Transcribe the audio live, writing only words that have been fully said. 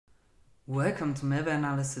Welcome to malware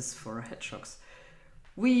analysis for hedgehogs.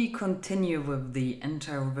 We continue with the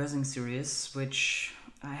anti-reversing series, which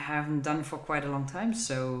I haven't done for quite a long time.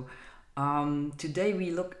 So today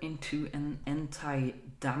we look into an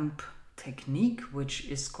anti-dump technique, which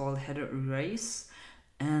is called header erase.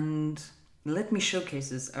 And let me showcase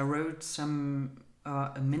this. I wrote some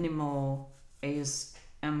a minimal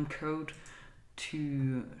FASM code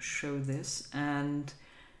to show this, and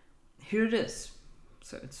here it is.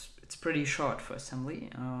 So it's pretty short for assembly.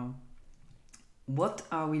 What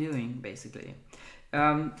are we doing basically?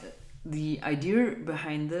 The idea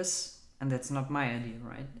behind this, and that's not my idea,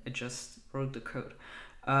 right? I just wrote the code.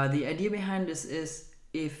 The idea behind this is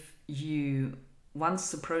if you, once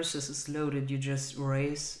the process is loaded, you just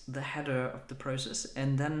erase the header of the process,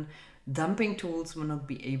 and then dumping tools will not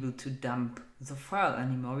be able to dump the file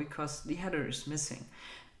anymore because the header is missing.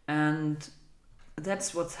 And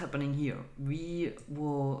that's what's happening here. We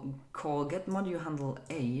will call get module handle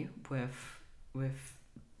A with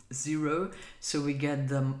 0, so we get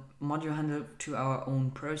the module handle to our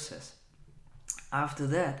own process. After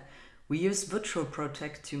that, we use virtual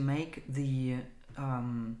protect to make the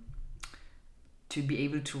to be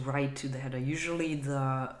able to write to the header. Usually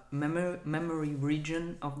the memory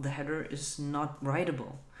region of the header is not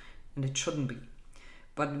writable, and it shouldn't be,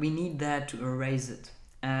 but we need that to erase it.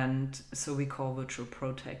 And so we call virtual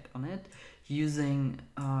protect on it using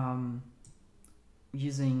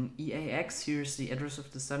EAX. Here's the address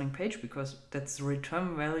of the starting page because that's the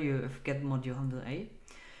return value of get module handle A.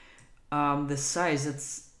 The size,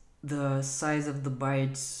 it's the size of the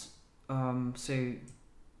bytes. So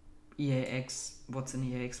EAX, what's an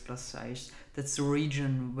EAX plus size? That's the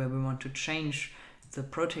region where we want to change the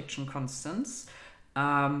protection constants.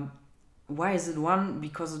 Why is it 1?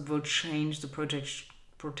 Because it will change the protection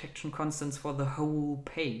constants for the whole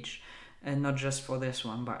page and not just for this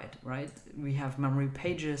one byte, right? We have memory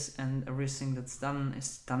pages and everything that's done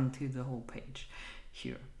is done to the whole page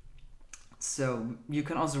here. So you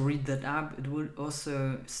can also read that up. It will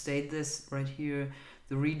also state this right here.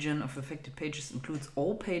 The region of affected pages includes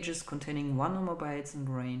all pages containing 1 or more bytes in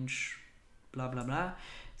range, blah, blah, blah.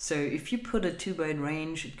 So if you put a 2-byte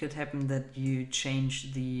range, it could happen that you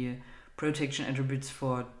change the protection attributes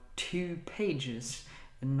for 2 pages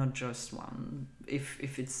and not just 1,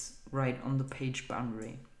 if it's right on the page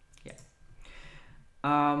boundary. Yeah.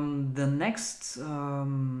 The next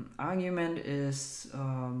argument is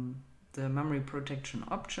the memory protection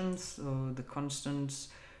options. So the constants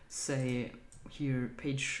say here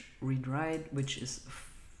page read write, which is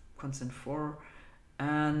constant 4,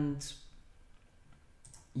 and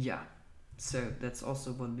yeah, so that's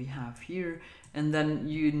also what we have here. And then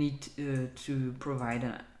you need to provide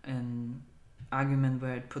an argument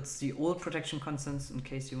where it puts the old protection constants in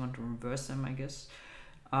case you want to reverse them, I guess.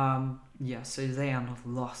 Yeah, so they are not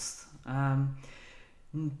lost.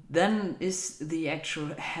 Then is the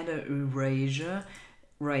actual header erasure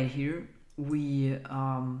right here. We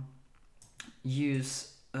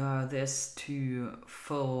use this to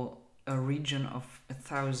fill a region of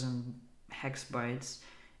 1,000 hex bytes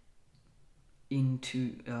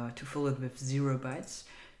into to fill it with 0 bytes.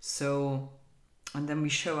 So, and then we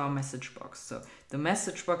show our message box. So the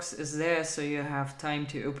message box is there, so you have time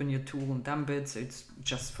to open your tool and dump it. So it's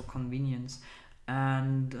just for convenience.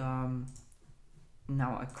 And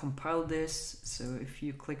now I compile this. So if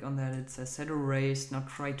you click on that, it says set erase, not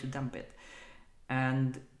try to dump it.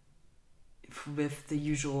 And with the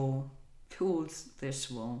usual tools,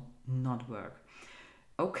 this will not work.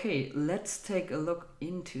 Okay, let's take a look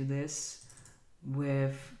into this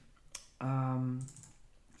with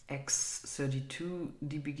X32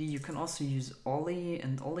 DBG. You can also use Ollie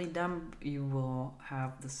and Ollie dump. You will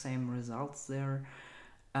have the same results there.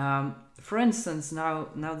 For instance, now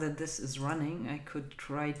that this is running, I could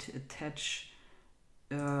try to attach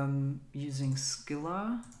using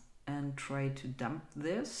Skilla and try to dump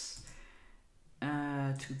this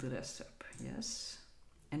to the desktop. Yes,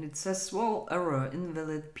 and it says, well, error,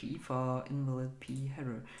 invalid P for invalid P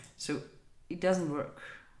header. So it doesn't work,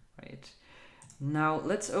 right? Now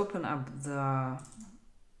let's open up the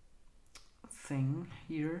thing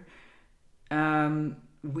here.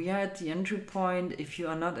 We are at the entry point. If you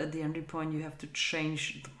are not at the entry point, you have to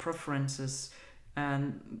change the preferences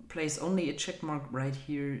and place only a check mark right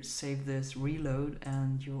here, save this, reload,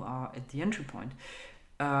 and you are at the entry point.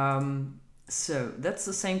 So that's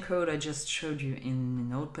the same code I just showed you in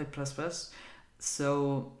Notepad++.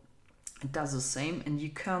 So it does the same, and you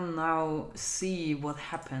can now see what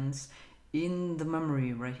happens in the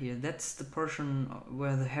memory right here. That's the portion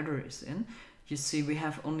where the header is in. you see we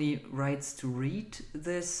have only rights to read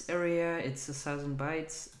this area. It's 1,000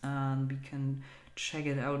 bytes, and we can check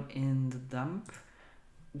it out in the dump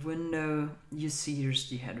window. You see here's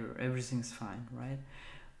the header, everything's fine, right?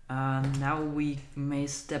 Now we may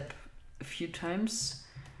step a few times.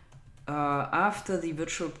 After the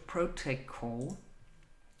virtual protect call,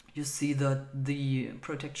 you see that the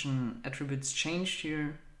protection attributes changed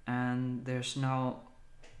here, and there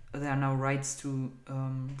are now rights to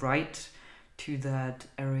write to that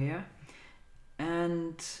area.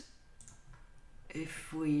 And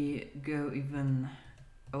if we go even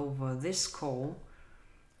over this call,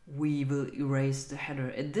 we will erase the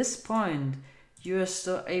header. At this point, you are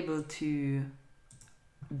still able to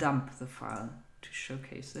dump the file. To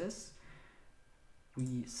showcase this,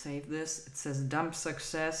 we save this. It says dump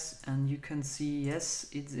success, and you can see, yes,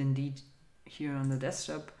 it's indeed here on the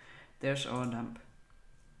desktop. There's our dump.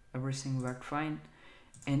 Everything worked fine.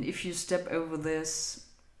 And if you step over this,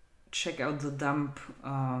 check out the dump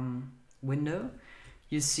window,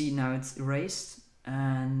 you see now it's erased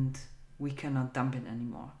and we cannot dump it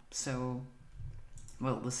anymore. So,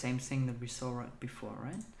 well, the same thing that we saw right before,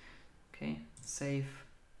 right? Okay, save.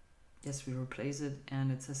 Yes, we replace it,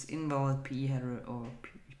 and it says invalid PE header or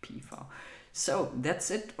PE file. So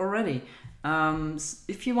that's it already.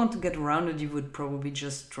 If you want to get around it, you would probably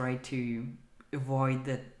just try to avoid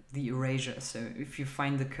the erasure. So if you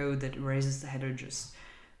find the code that erases the header, just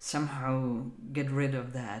somehow get rid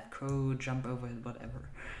of that code, jump over it, whatever.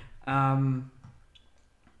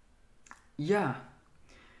 Yeah,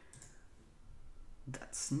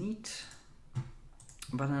 that's neat.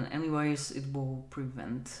 But anyways, it will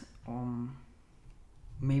prevent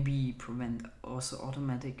maybe prevent also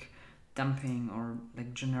automatic dumping or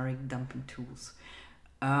like generic dumping tools.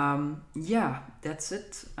 Yeah, that's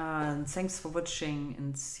it. Thanks for watching,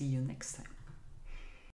 and see you next time.